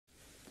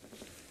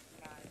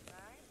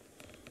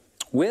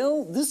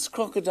Well, this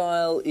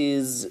crocodile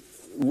is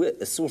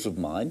a sort of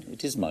mine.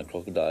 It is my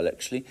crocodile,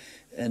 actually,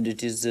 and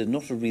it is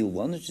not a real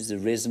one. It is a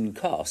resin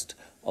cast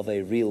of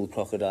a real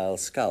crocodile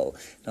skull.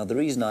 Now, the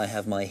reason I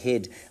have my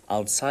head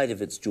outside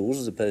of its jaws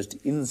as opposed to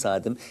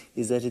inside them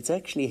is that it's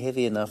actually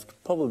heavy enough to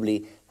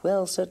probably,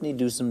 well, certainly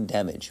do some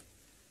damage.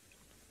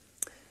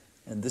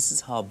 And this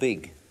is how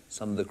big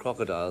some of the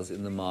crocodiles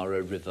in the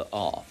Mara River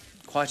are.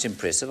 Quite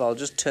impressive. I'll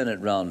just turn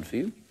it round for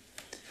you.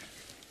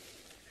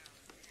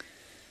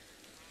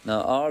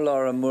 Now,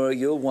 Laura Moore,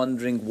 you're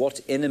wondering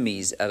what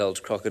enemies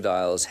adult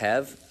crocodiles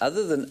have.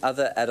 Other than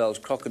other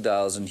adult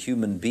crocodiles and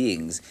human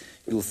beings,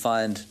 you'll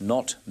find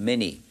not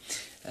many.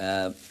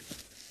 There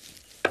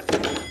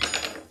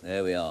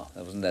we are.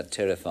 Wasn't that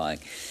terrifying?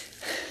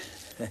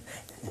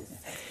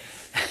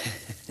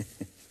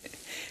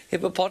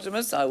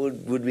 Hippopotamus,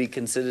 would be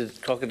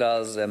considered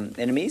crocodiles'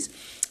 enemies.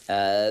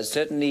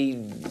 Certainly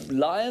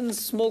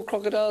lions, small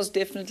crocodiles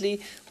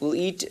definitely will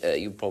eat.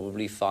 You'll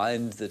probably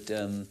find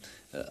that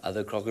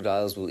other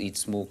crocodiles will eat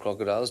small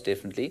crocodiles,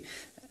 definitely.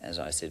 As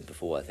I said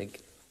before, I think.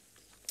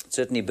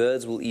 Certainly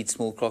birds will eat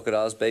small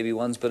crocodiles, baby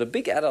ones, but a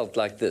big adult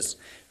like this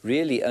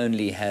really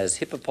only has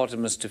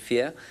hippopotamus to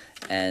fear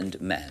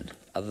and man.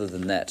 Other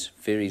than that,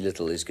 very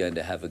little is going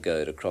to have a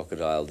go at a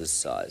crocodile this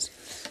size.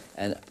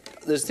 And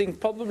this thing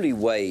probably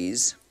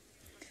weighs,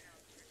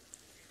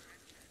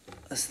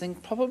 I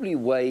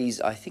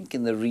think,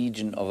 in the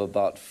region of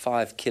about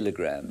 5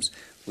 kilograms,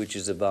 which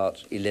is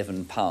about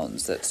 11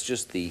 pounds. That's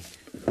just the,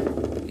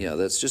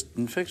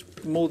 in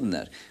fact, more than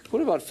that.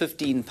 What about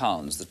 15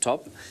 pounds, the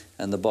top,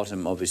 and the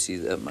bottom, obviously,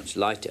 much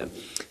lighter.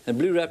 And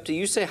Blue Raptor,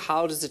 you say,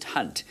 how does it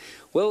hunt?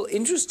 Well,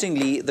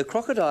 interestingly, the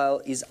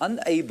crocodile is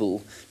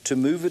unable to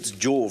move its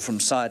jaw from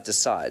side to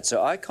side.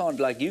 So I can't,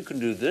 like you can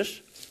do this.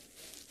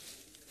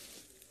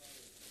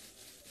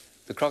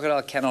 The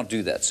crocodile cannot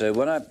do that. So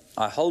when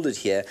I hold it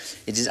here,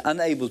 it is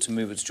unable to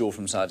move its jaw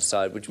from side to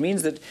side, which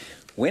means that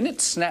when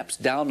it snaps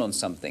down on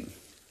something,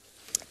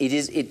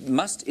 it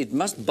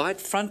must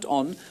bite front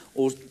on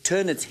or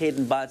turn its head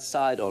and bite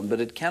side on, but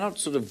it cannot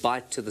sort of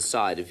bite to the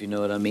side, if you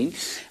know what I mean.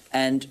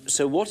 And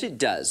so what it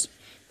does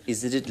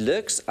is that it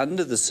lurks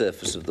under the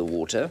surface of the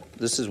water.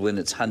 This is when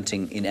it's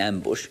hunting in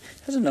ambush.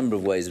 It has a number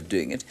of ways of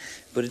doing it,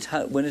 but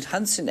when it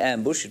hunts in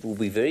ambush, it will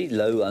be very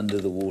low under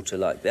the water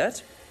like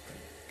that.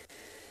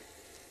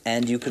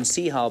 And you can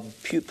see how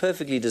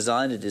perfectly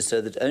designed it is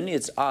so that only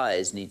its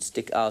eyes need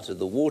stick out of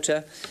the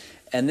water.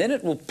 And then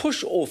it will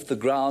push off the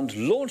ground,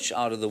 launch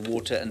out of the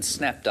water, and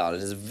snap down.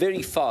 It is a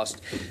very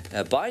fast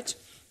bite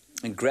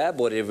and grab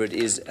whatever it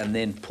is and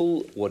then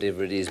pull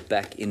whatever it is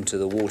back into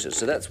the water.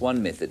 So that's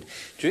one method.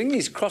 During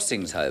these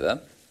crossings,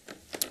 however,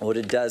 what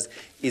it does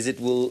is it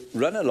will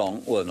run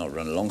along, well, not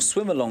run along,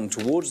 swim along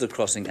towards the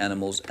crossing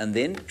animals and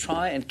then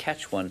try and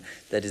catch one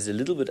that is a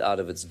little bit out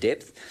of its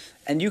depth.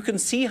 And you can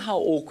see how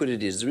awkward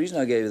it is. The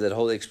reason I gave you that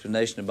whole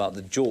explanation about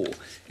the jaw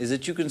is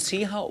that you can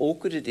see how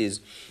awkward it is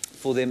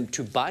for them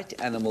to bite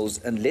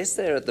animals unless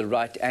they're at the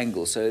right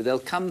angle. So they'll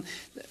come,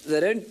 they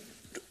don't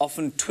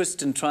often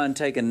twist and try and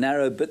take a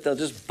narrow bit. They'll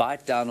just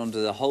bite down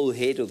onto the whole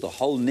head or the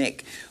whole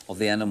neck of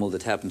the animal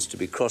that happens to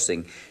be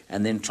crossing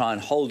and then try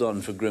and hold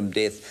on for grim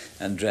death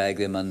and drag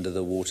them under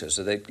the water.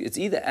 So it's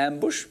either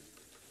ambush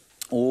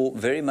or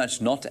very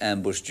much not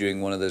ambush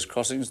during one of those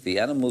crossings. The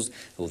animals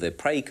or their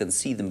prey can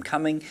see them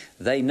coming.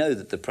 They know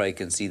that the prey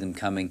can see them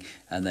coming,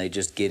 and they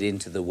just get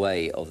into the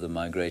way of the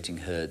migrating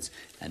herds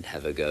and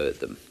have a go at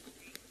them.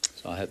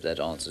 So I hope that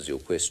answers your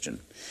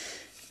question.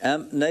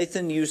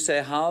 Nathan, you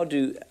say, how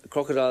do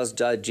crocodiles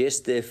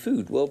digest their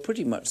food? Well,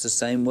 pretty much the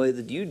same way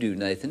that you do,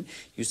 Nathan.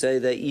 You say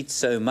they eat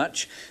so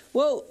much.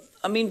 Well,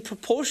 I mean,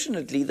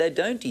 proportionately, they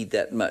don't eat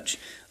that much.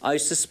 I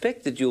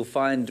suspect that you'll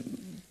find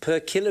per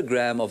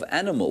kilogram of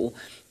animal,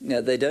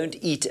 they don't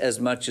eat as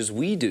much as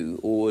we do,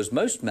 or as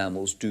most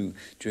mammals do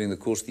during the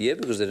course of the year,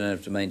 because they don't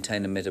have to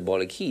maintain a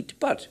metabolic heat.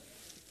 But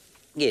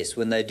yes,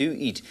 when they do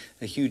eat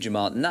a huge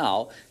amount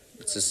now,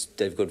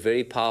 they've got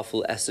very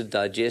powerful acid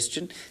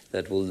digestion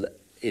that will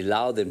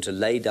allow them to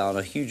lay down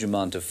a huge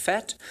amount of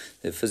fat.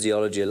 Their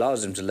physiology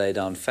allows them to lay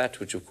down fat,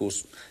 which of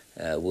course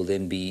will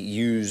then be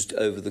used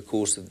over the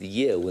course of the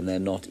year when they're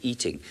not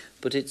eating.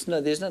 But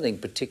there's nothing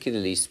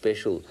particularly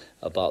special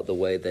about the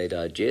way they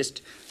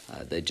digest.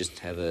 They just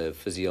have a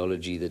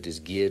physiology that is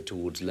geared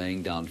towards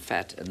laying down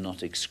fat and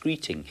not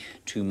excreting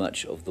too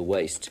much of the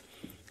waste.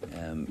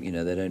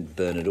 They don't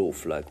burn it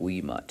off like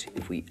we might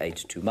if we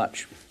ate too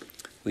much.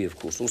 We, of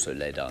course, also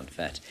lay down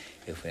fat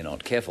if we're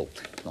not careful.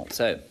 Not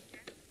so.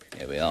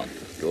 Here we are.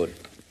 Good.